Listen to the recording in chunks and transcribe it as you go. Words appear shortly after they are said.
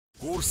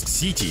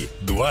Курск-Сити.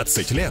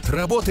 20 лет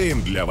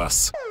работаем для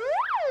вас.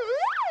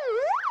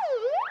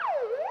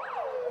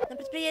 На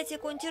предприятии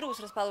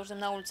 «Кондитерской», расположенном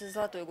на улице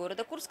Золотой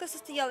города Курска,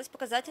 состоялось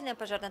показательное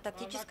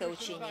пожарно-тактическое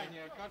учение.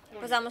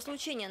 По замыслу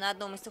учения на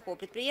одном из цехов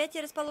предприятия,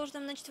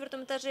 расположенном на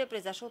 4-м этаже,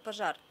 произошел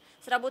пожар.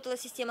 Сработала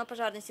система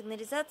пожарной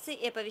сигнализации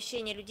и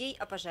оповещения людей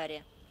о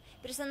пожаре.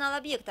 Персонал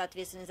объекта,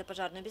 ответственный за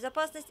пожарную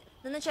безопасность,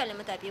 на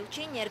начальном этапе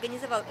учения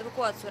организовал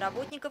эвакуацию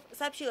работников,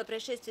 сообщил о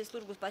происшествии в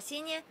службу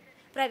спасения,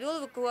 провел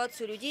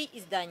эвакуацию людей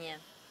из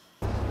здания.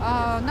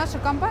 Наша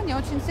компания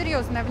очень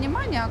серьезное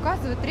внимание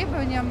оказывает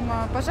требованиям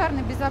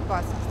пожарной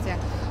безопасности.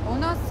 У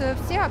нас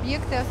все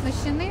объекты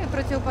оснащены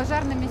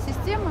противопожарными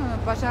системами,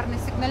 пожарной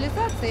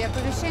сигнализацией и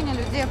оповещения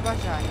людей о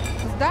пожаре.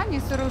 Здания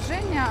и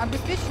сооружения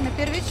обеспечены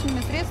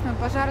первичными средствами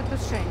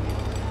пожаротушения.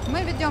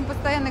 Мы ведем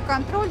постоянный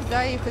контроль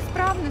за их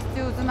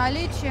исправностью, за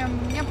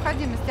наличием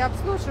необходимости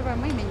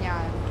обслуживаем и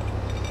меняем.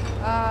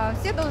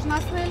 Все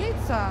должностные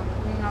лица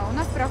у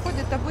нас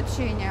проходят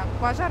обучение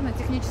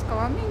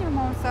пожарно-технического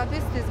минимума в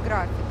соответствии с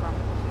графиком.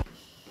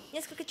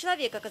 Несколько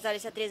человек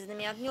оказались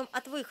отрезанными огнем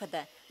от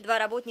выхода. 2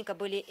 работника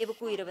были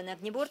эвакуированы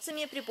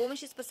огнеборцами при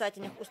помощи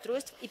спасательных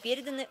устройств и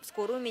переданы в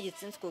скорую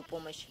медицинскую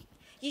помощь.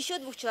 Еще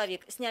 2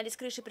 человек сняли с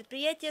крыши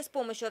предприятия с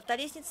помощью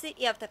автолестницы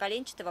и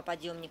автоколенчатого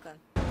подъемника.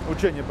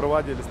 Учения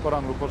проводились по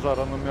рангу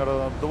пожара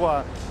номер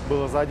 2.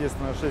 Было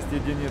задействовано 6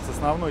 единиц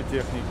основной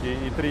техники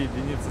и 3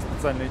 единицы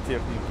специальной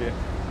техники.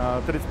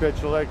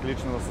 35 человек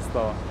личного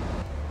состава.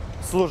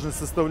 Сложность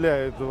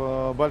составляет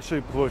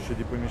большие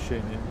площади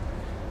помещений.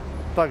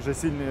 Также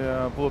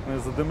сильное плотное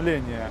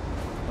задымление,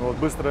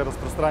 быстрое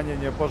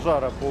распространение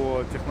пожара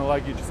по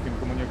технологическим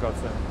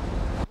коммуникациям.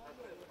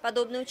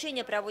 Подобные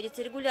учения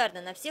проводятся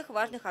регулярно на всех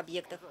важных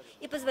объектах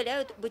и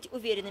позволяют быть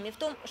уверенными в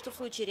том, что в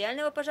случае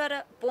реального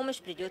пожара помощь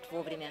придет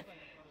вовремя.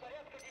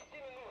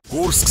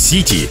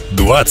 Курск-Сити.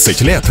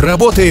 20 лет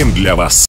работаем для вас.